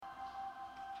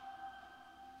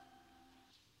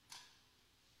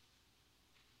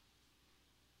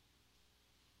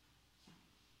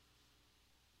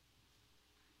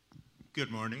Good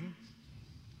morning.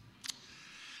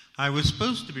 I was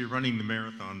supposed to be running the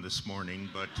marathon this morning,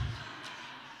 but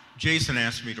Jason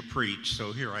asked me to preach,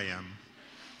 so here I am.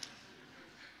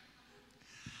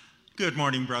 Good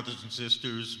morning, brothers and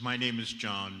sisters. My name is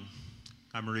John.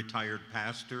 I'm a retired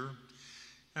pastor,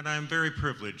 and I'm very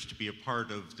privileged to be a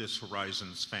part of this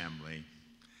Horizons family.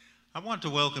 I want to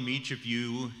welcome each of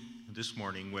you this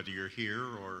morning, whether you're here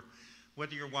or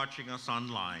whether you're watching us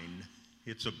online.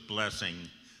 It's a blessing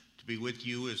to be with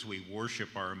you as we worship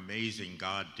our amazing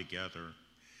God together.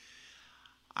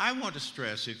 I want to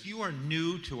stress, if you are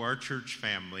new to our church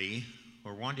family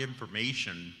or want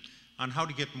information on how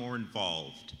to get more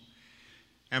involved,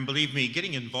 and believe me,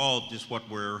 getting involved is what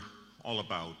we're all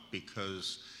about,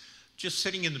 because just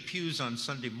sitting in the pews on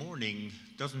Sunday morning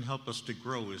doesn't help us to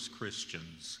grow as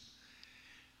Christians.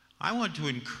 I want to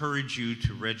encourage you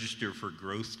to register for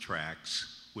Growth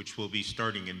Tracks, which will be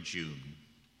starting in June.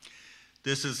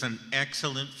 This is an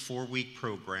excellent 4-week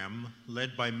program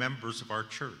led by members of our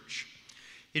church.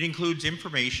 It includes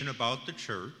information about the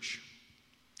church,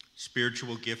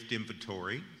 spiritual gift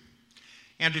inventory,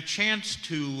 and a chance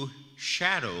to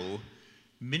shadow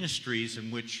ministries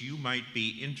in which you might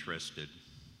be interested.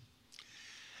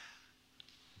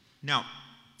 Now,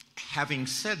 having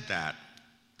said that,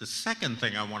 the second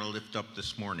thing I want to lift up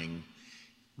this morning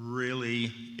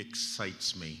really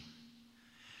excites me.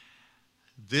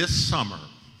 This summer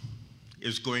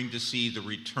is going to see the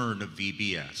return of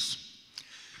VBS.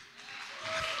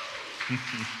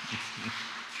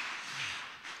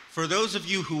 For those of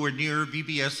you who are near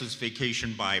VBS's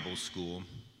Vacation Bible School,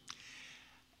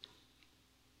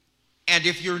 and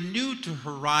if you're new to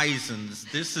Horizons,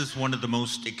 this is one of the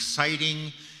most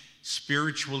exciting,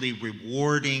 spiritually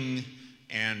rewarding,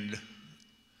 and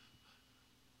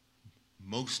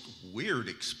most weird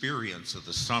experience of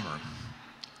the summer.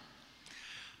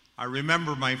 I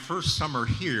remember my first summer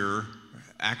here,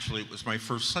 actually it was my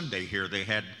first Sunday here, they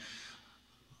had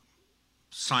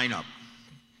sign up,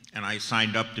 and I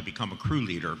signed up to become a crew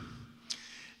leader.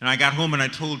 And I got home and I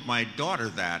told my daughter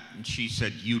that, and she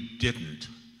said, "You didn't."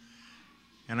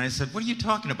 And I said, "What are you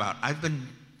talking about? I've been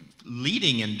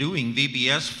leading and doing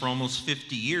VBS for almost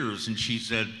 50 years. And she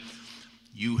said,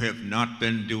 "You have not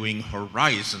been doing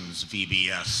Horizons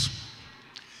VBS."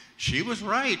 She was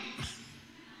right.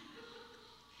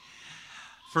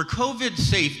 For COVID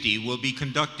safety, we'll be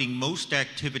conducting most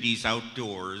activities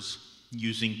outdoors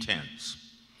using tents.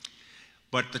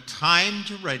 But the time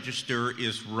to register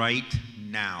is right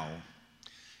now.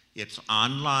 It's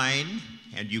online,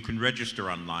 and you can register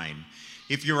online.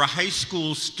 If you're a high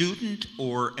school student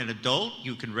or an adult,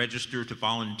 you can register to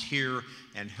volunteer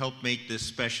and help make this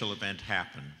special event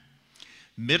happen.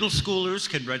 Middle schoolers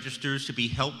can register to be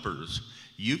helpers.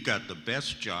 You've got the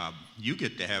best job. You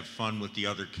get to have fun with the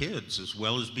other kids as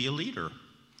well as be a leader.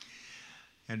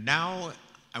 And now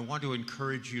I want to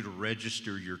encourage you to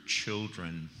register your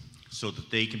children so that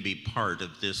they can be part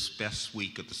of this best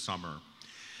week of the summer.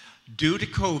 Due to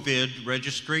COVID,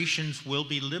 registrations will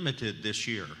be limited this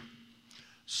year.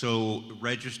 So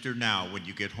register now when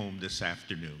you get home this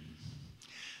afternoon.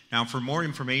 Now, for more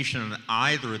information on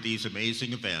either of these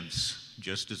amazing events,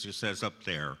 just as it says up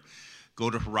there, go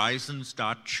to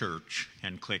horizons.church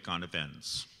and click on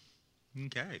events.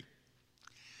 Okay.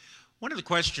 One of the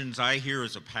questions I hear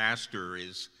as a pastor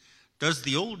is, does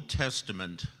the Old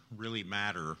Testament really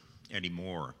matter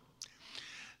anymore?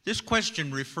 This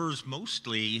question refers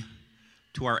mostly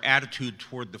to our attitude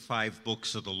toward the 5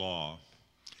 books of the law.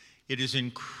 It is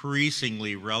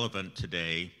increasingly relevant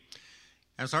today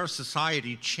as our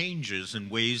society changes in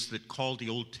ways that call the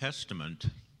Old Testament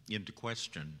into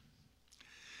question.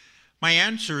 My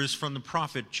answer is from the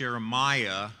prophet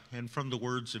Jeremiah and from the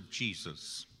words of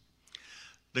Jesus.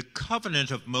 The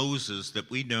covenant of Moses that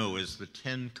we know as the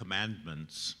 10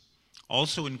 Commandments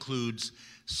also includes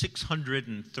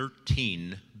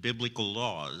 613 biblical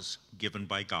laws given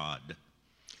by God.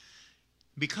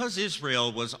 Because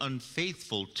Israel was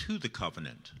unfaithful to the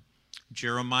covenant,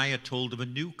 Jeremiah told of a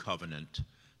new covenant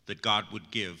that God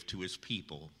would give to his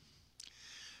people.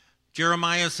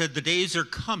 Jeremiah said, "The days are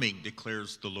coming,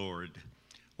 declares the Lord,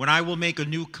 when I will make a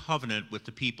new covenant with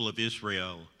the people of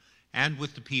Israel and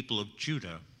with the people of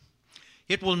Judah.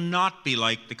 It will not be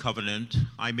like the covenant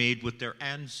I made with their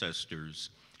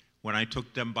ancestors when I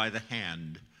took them by the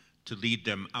hand to lead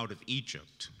them out of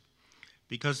Egypt,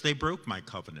 because they broke my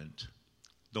covenant,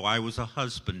 though I was a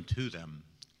husband to them,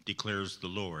 declares the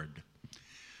Lord.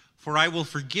 For I will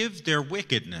forgive their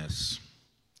wickedness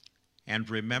and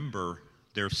remember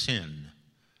their sin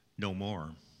no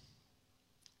more."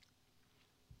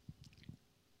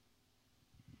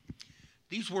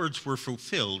 These words were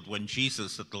fulfilled when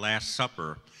Jesus at the Last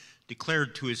Supper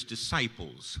declared to his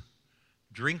disciples,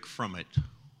 "Drink from it,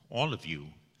 all of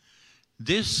you.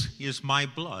 This is my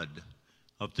blood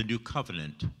of the new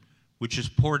covenant, which is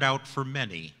poured out for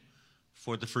many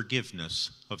for the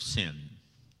forgiveness of sin."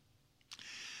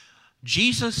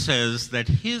 Jesus says that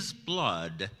his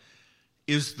blood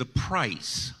is the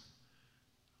price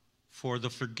for the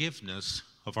forgiveness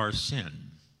of our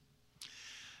sin.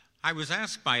 I was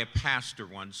asked by a pastor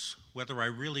once whether I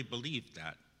really believed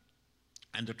that,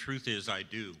 and the truth is I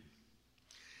do.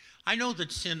 I know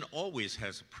that sin always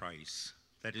has a price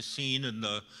that is seen in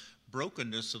the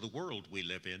brokenness of the world we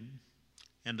live in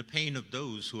and the pain of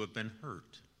those who have been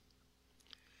hurt.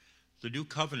 The new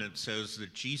covenant says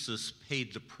that Jesus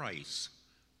paid the price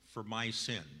for my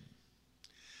sin.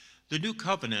 The new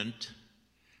covenant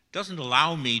doesn't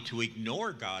allow me to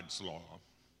ignore God's law.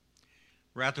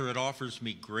 Rather, it offers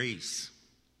me grace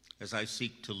as I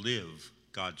seek to live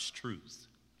God's truth.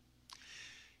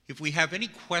 If we have any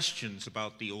questions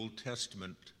about the Old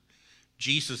Testament,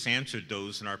 Jesus answered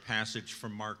those in our passage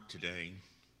from Mark today.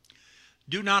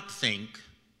 Do not think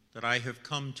that I have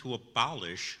come to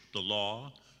abolish the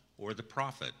law or the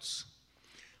prophets.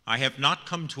 I have not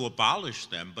come to abolish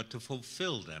them, but to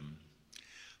fulfill them.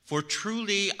 For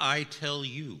truly I tell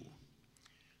you,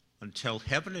 until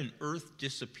heaven and earth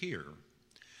disappear,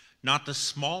 not the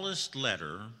smallest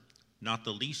letter, not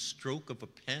the least stroke of a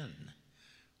pen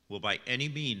will by any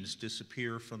means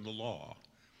disappear from the law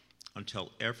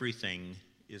until everything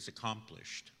is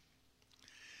accomplished.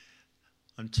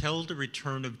 Until the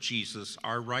return of Jesus,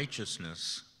 our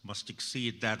righteousness must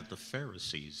exceed that of the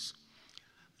Pharisees.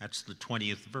 That's the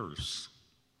 20th verse.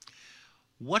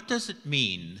 What does it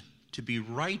mean to be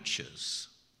righteous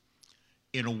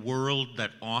in a world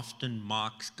that often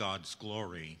mocks God's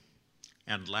glory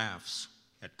and laughs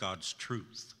at God's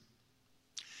truth?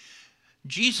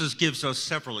 Jesus gives us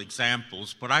several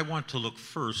examples, but I want to look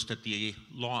first at the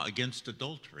law against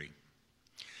adultery.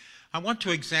 I want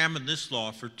to examine this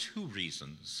law for two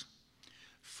reasons.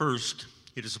 First,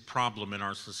 it is a problem in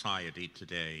our society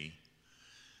today.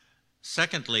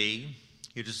 Secondly,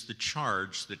 it is the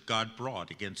charge that God brought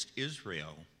against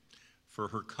Israel for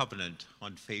her covenant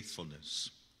unfaithfulness.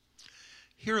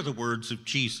 Here are the words of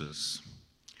Jesus.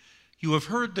 You have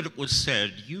heard that it was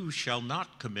said, you shall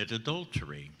not commit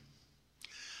adultery.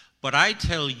 But I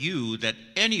tell you that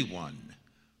anyone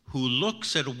who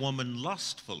looks at a woman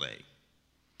lustfully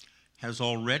has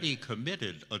already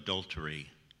committed adultery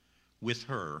with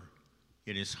her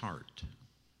in his heart.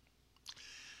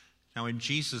 Now, in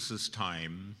Jesus'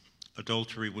 time,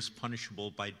 adultery was punishable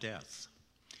by death.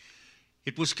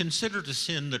 It was considered a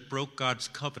sin that broke God's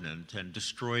covenant and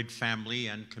destroyed family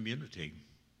and community.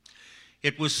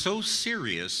 It was so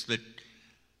serious that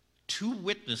 2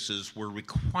 witnesses were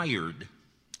required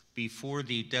before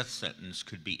the death sentence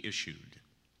could be issued.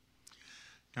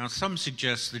 Now, some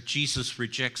suggest that Jesus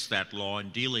rejects that law in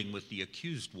dealing with the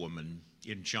accused woman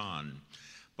in John,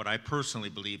 but I personally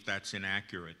believe that's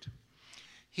inaccurate.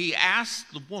 He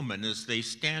asked the woman as they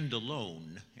stand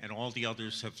alone and all the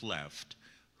others have left,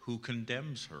 who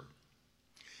condemns her?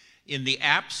 In the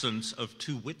absence of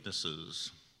 2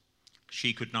 witnesses,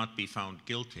 she could not be found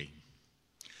guilty.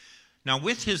 Now,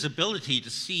 with his ability to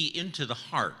see into the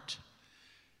heart,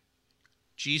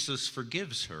 Jesus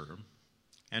forgives her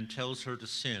and tells her to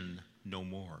sin no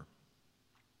more.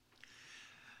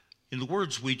 In the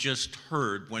words we just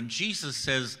heard, when Jesus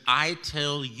says, I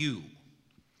tell you,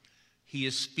 he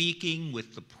is speaking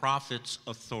with the prophet's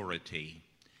authority,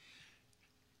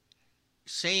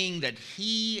 saying that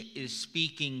he is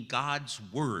speaking God's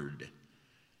word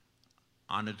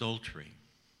on adultery.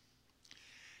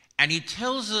 And he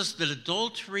tells us that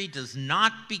adultery does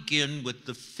not begin with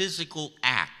the physical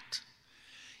act.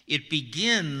 It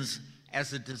begins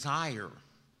as a desire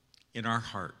in our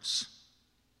hearts.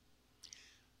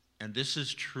 And this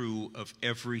is true of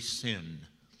every sin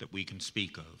that we can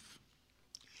speak of.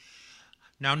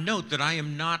 Now note that I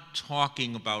am not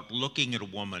talking about looking at a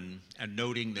woman and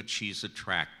noting that she's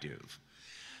attractive.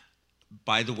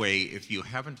 By the way, if you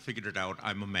haven't figured it out,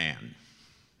 I'm a man.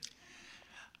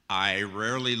 I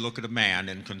rarely look at a man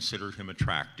and consider him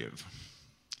attractive.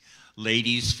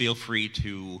 Ladies, feel free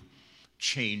to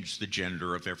change the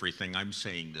gender of everything I'm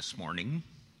saying this morning.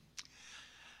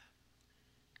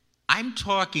 I'm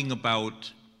talking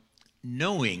about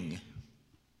knowing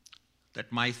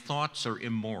that my thoughts are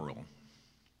immoral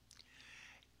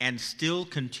and still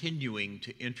continuing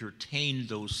to entertain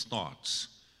those thoughts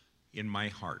in my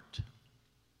heart.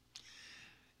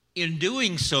 In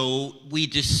doing so, we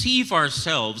deceive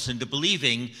ourselves into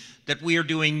believing that we are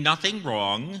doing nothing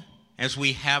wrong, as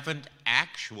we haven't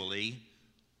actually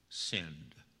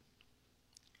sinned.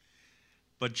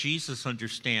 But Jesus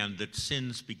understands that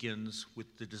sin begins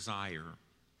with the desire.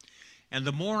 And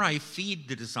the more I feed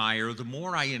the desire, the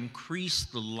more I increase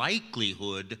the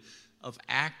likelihood of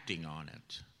acting on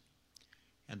it.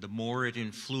 And the more it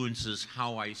influences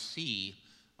how I see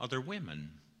other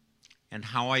women and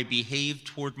how I behave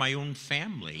toward my own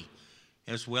family,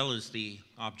 as well as the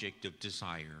object of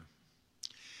desire.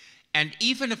 And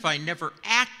even if I never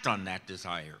act on that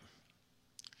desire,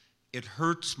 it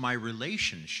hurts my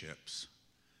relationships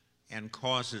and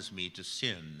causes me to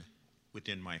sin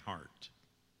within my heart.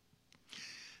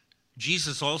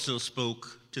 Jesus also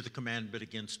spoke to the commandment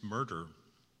against murder.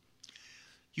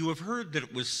 You have heard that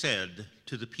it was said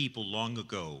to the people long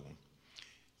ago,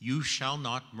 "You shall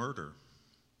not murder,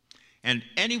 and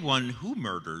anyone who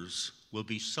murders will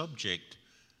be subject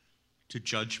to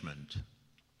judgment.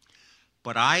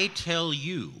 But I tell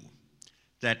you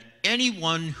that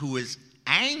anyone who is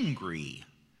angry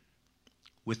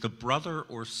with a brother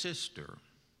or sister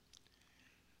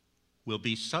will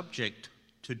be subject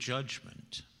to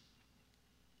judgment."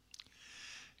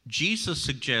 Jesus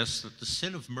suggests that the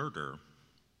sin of murder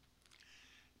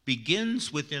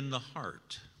begins within the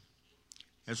heart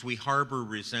as we harbor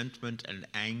resentment and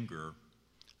anger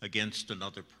against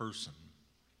another person.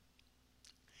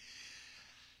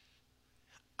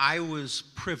 I was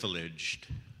privileged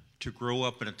to grow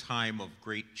up in a time of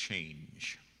great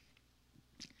change.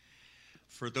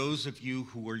 For those of you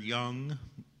who are young,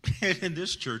 and in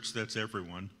this church that's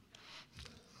everyone,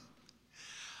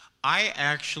 I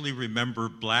actually remember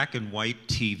black and white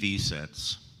TV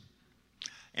sets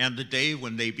and the day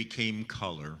when they became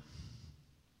color.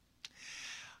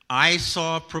 I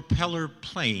saw propeller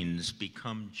planes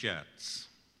become jets.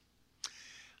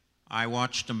 I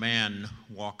watched a man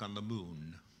walk on the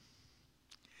moon.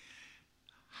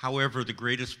 However, the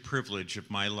greatest privilege of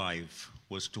my life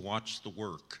was to watch the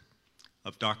work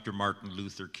of Dr. Martin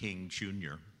Luther King,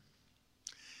 Jr.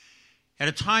 At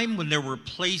a time when there were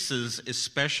places,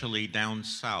 especially down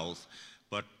south,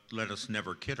 but let us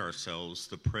never kid ourselves,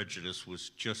 the prejudice was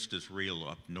just as real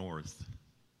up north.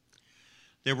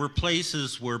 There were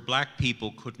places where black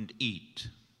people couldn't eat,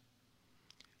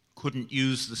 couldn't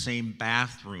use the same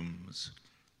bathrooms,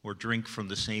 or drink from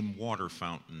the same water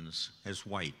fountains as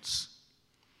whites.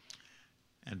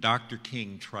 And Dr.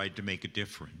 King tried to make a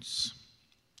difference.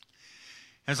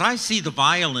 As I see the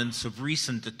violence of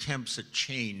recent attempts at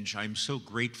change, I'm so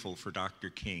grateful for Dr.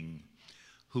 King,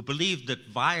 who believed that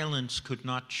violence could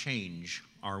not change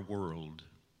our world.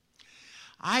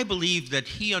 I believe that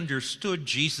he understood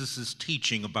Jesus'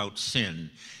 teaching about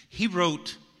sin. He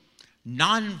wrote,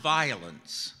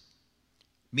 "Nonviolence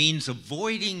means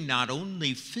avoiding not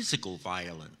only physical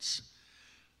violence,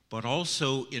 but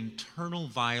also internal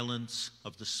violence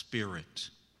of the spirit.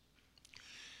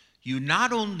 You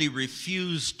not only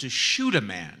refuse to shoot a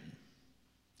man,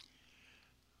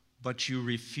 but you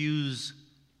refuse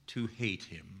to hate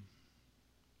him."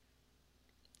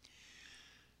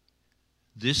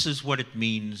 This is what it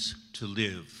means to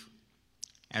live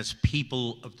as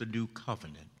people of the new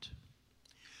covenant.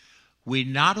 We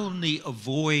not only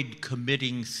avoid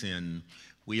committing sin,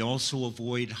 we also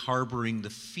avoid harboring the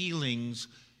feelings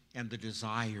and the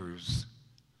desires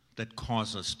that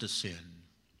cause us to sin.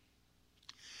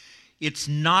 It's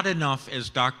not enough, as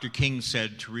Dr. King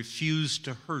said, to refuse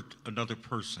to hurt another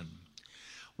person.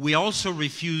 We also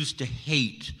refuse to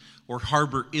hate or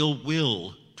harbor ill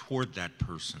will toward that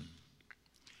person.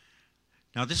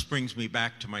 Now, this brings me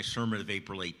back to my sermon of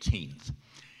April 18th.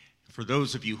 For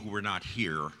those of you who were not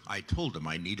here, I told them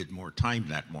I needed more time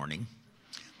that morning.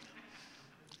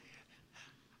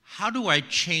 How do I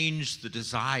change the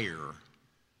desire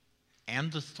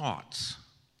and the thoughts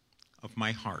of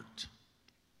my heart?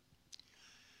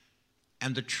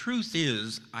 And the truth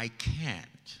is, I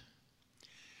can't.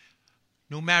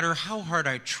 No matter how hard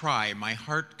I try, my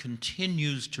heart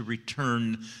continues to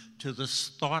return to the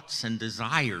thoughts and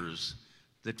desires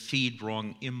that feed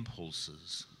wrong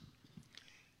impulses.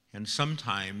 And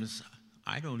sometimes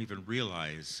I don't even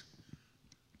realize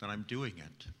that I'm doing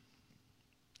it.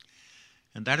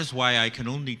 And that is why I can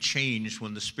only change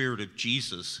when the Spirit of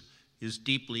Jesus is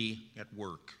deeply at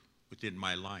work within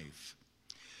my life.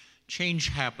 Change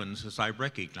happens as I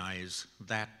recognize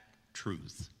that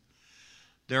truth.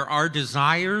 There are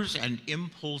desires and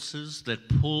impulses that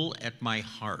pull at my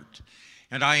heart,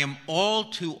 and I am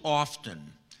all too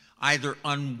often either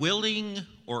unwilling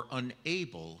or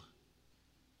unable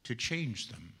to change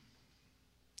them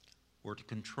or to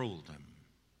control them.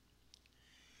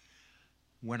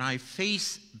 When I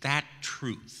face that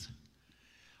truth,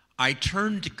 I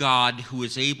turn to God, who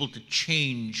is able to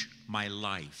change my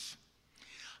life.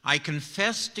 I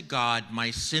confess to God my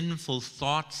sinful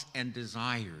thoughts and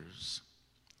desires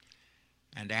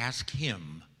and ask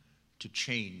Him to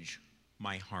change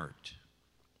my heart.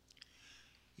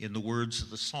 In the words of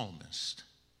the psalmist,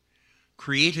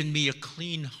 create in me a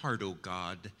clean heart, O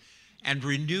God, and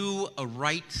renew a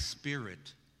right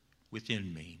spirit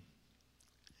within me.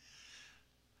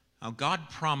 Now, God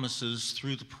promises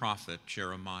through the prophet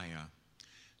Jeremiah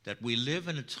that we live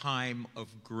in a time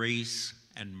of grace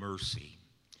and mercy.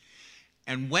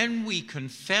 And when we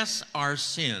confess our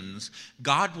sins,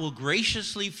 God will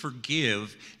graciously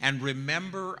forgive and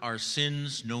remember our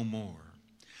sins no more.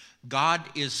 God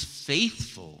is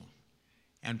faithful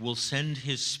and will send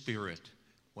His Spirit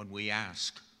when we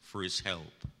ask for His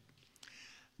help.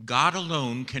 God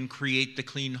alone can create the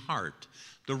clean heart,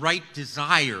 the right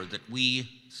desire that we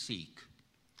seek.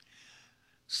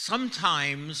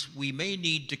 Sometimes we may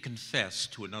need to confess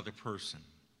to another person.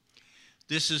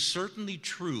 This is certainly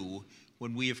true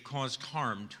when we have caused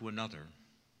harm to another.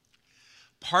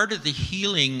 Part of the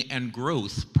healing and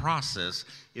growth process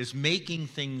is making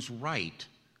things right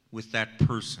with that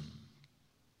person.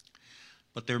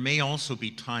 But there may also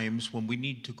be times when we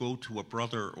need to go to a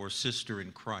brother or sister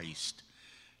in Christ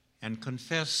and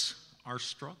confess our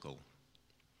struggle.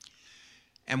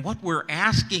 And what we're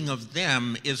asking of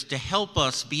them is to help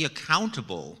us be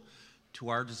accountable to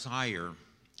our desire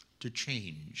to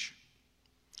change.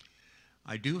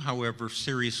 I do, however,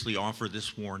 seriously offer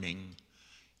this warning.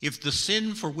 If the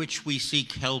sin for which we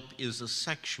seek help is a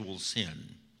sexual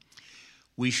sin,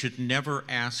 we should never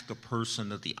ask a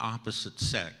person of the opposite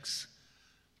sex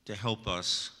to help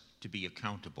us to be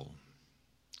accountable.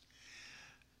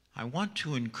 I want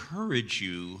to encourage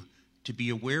you to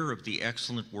be aware of the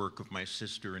excellent work of my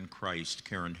sister in Christ,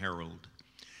 Karen Harold,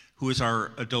 who is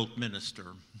our adult minister.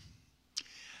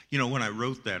 You know, when I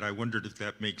wrote that, I wondered if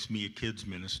that makes me a kids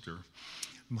minister.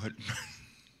 But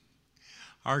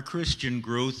our Christian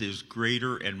growth is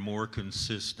greater and more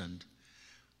consistent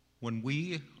when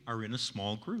we are in a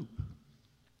small group.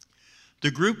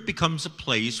 The group becomes a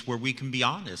place where we can be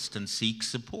honest and seek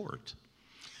support.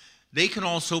 They can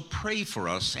also pray for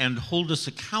us and hold us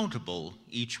accountable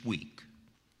each week.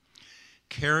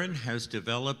 Karen has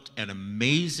developed an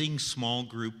amazing small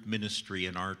group ministry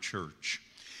in our church.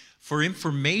 For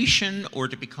information or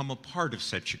to become a part of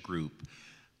such a group,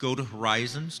 go to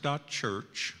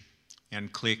horizons.church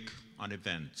and click on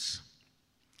events.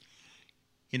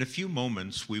 In a few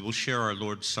moments, we will share our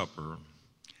Lord's Supper,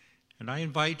 and I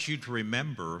invite you to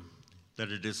remember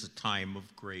that it is a time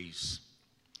of grace.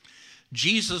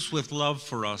 Jesus, with love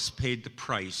for us, paid the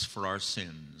price for our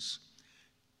sins.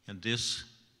 And this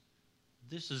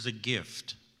is a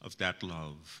gift of that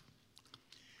love.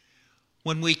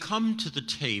 When we come to the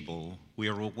table, we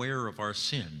are aware of our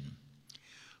sin.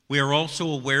 We are also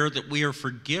aware that we are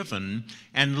forgiven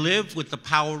and live with the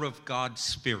power of God's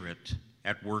Spirit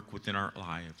at work within our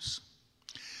lives.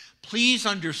 Please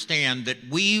understand that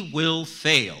we will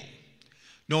fail.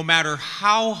 No matter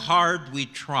how hard we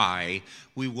try,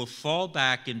 we will fall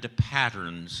back into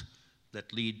patterns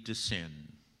that lead to sin.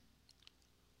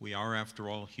 We are, after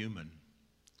all, human.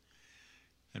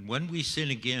 And when we sin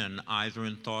again, either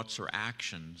in thoughts or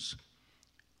actions,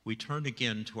 we turn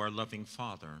again to our loving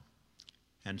Father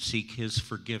and seek His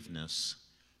forgiveness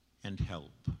and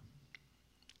help.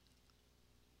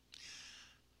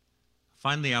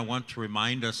 Finally, I want to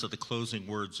remind us of the closing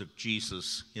words of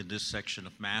Jesus in this section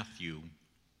of Matthew.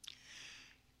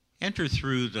 Enter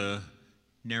through the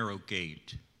narrow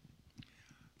gate,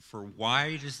 for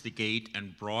wide is the gate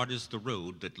and broad is the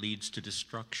road that leads to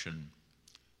destruction,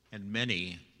 and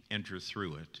many enter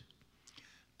through it.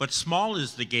 But small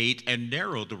is the gate and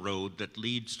narrow the road that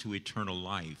leads to eternal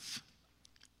life,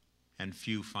 and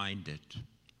few find it.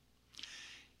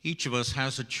 Each of us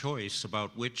has a choice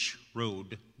about which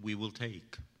road we will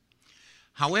take.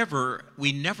 However,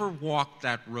 we never walk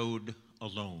that road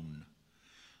alone.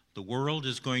 The world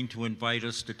is going to invite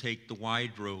us to take the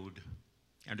wide road,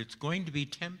 and it's going to be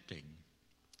tempting.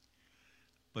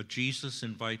 But Jesus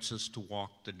invites us to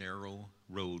walk the narrow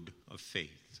road of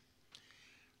faith.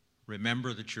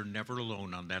 Remember that you're never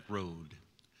alone on that road.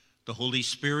 The Holy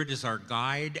Spirit is our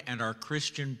guide, and our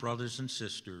Christian brothers and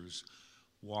sisters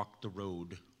walk the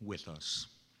road with us.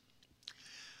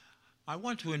 I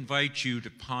want to invite you to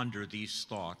ponder these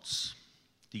thoughts,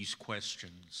 these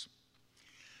questions.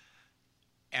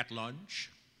 At lunch,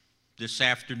 this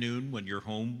afternoon when you're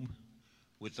home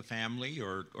with the family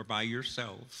or by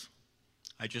yourself,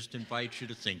 I just invite you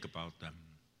to think about them.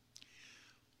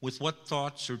 With what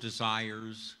thoughts or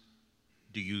desires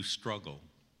do you struggle?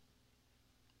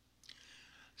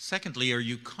 Secondly, are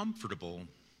you comfortable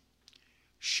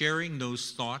sharing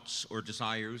those thoughts or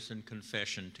desires in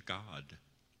confession to God.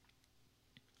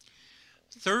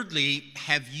 Thirdly,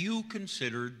 have you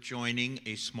considered joining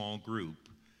a small group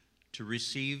to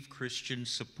receive Christian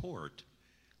support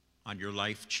on your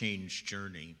life change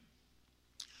journey?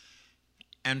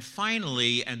 And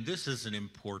finally, and this is an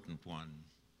important one,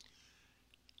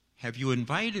 have you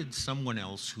invited someone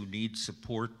else who needs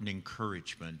support and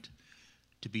encouragement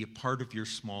to be a part of your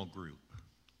small group?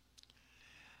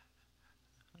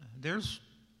 There's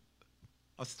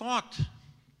a thought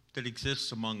that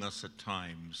exists among us at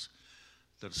times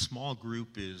that a small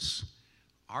group is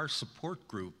our support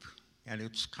group and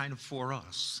it's kind of for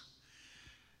us.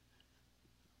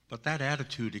 But that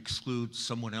attitude excludes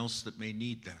someone else that may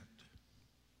need that.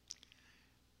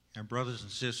 And brothers and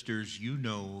sisters, you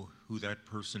know who that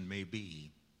person may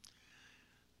be.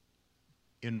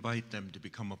 Invite them to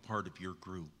become a part of your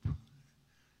group.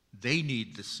 They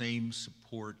need the same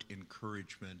support,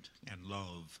 encouragement, and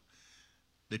love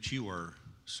that you are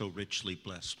so richly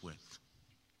blessed with.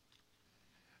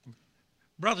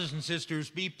 Brothers and sisters,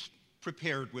 be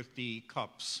prepared with the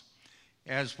cups.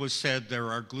 As was said, there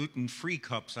are gluten-free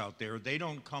cups out there. They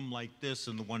don't come like this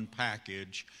in the one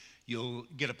package. You'll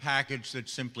get a package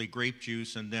that's simply grape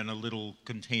juice and then a little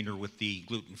container with the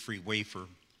gluten-free wafer.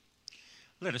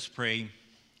 Let us pray.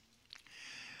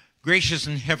 Gracious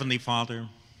and Heavenly Father,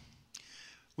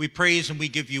 we praise and we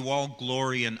give you all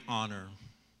glory and honor.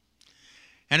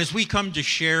 And as we come to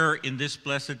share in this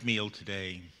blessed meal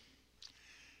today,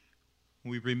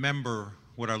 we remember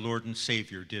what our Lord and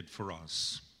Savior did for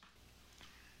us.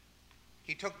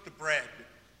 He took the bread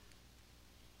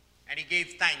and he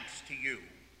gave thanks to you.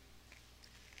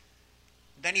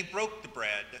 Then he broke the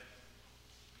bread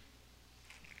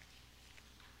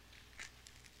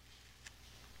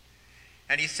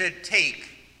and he said, "Take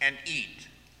and eat.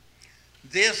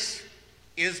 This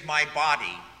is my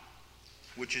body,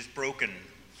 which is broken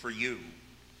for you."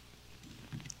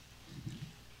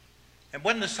 And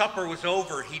when the supper was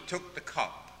over, he took the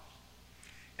cup.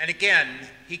 And again,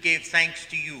 he gave thanks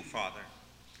to you, Father.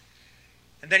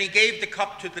 And then he gave the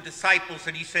cup to the disciples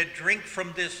and he said, "Drink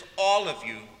from this, all of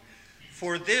you,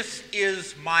 for this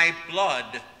is my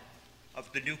blood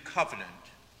of the new covenant,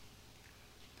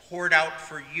 poured out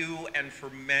for you and for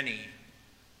many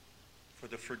for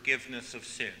the forgiveness of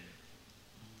sin.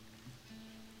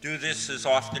 Do this as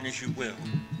often as you will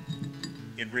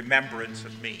in remembrance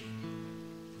of me."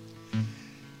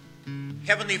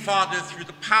 Heavenly Father, through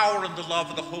the power and the love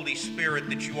of the Holy Spirit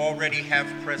that you already have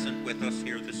present with us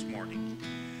here this morning,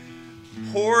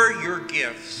 pour your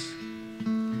gifts,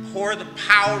 pour the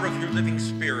power of your living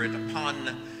Spirit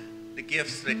upon the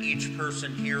gifts that each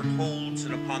person here holds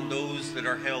and upon those that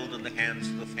are held in the hands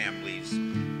of the families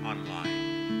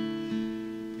online.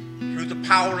 Through the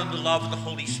power and the love of the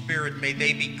Holy Spirit, may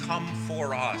they become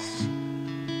for us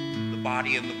the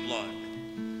body and the blood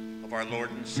of our Lord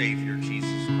and Savior,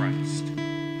 Jesus Christ.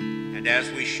 And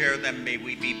as we share them, may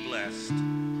we be blessed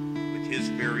with his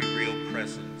very real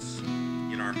presence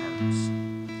in our hearts.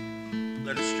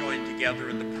 Let us join together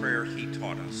in the prayer he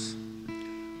taught us.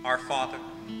 Our Father,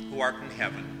 who art in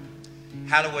heaven,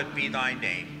 hallowed be thy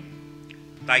name.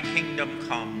 Thy kingdom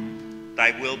come,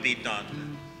 thy will be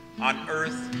done, on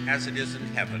earth as it is in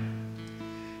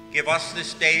heaven. Give us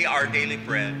this day our daily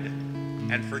bread,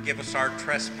 and forgive us our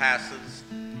trespasses,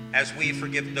 as we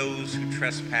forgive those who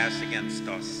trespass against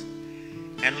us.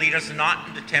 And lead us not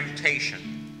into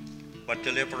temptation, but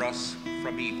deliver us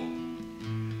from evil.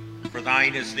 For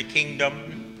thine is the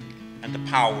kingdom, and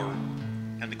the power,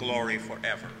 and the glory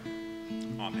forever.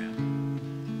 Amen.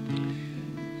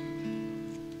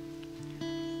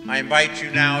 I invite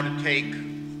you now to take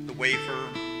the wafer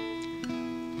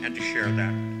and to share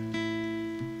that.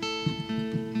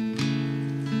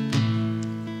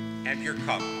 And your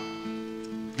cup,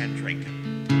 and drink it.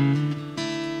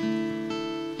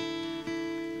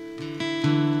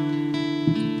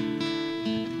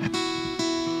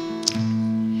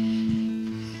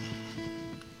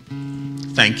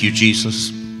 Thank you,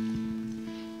 Jesus.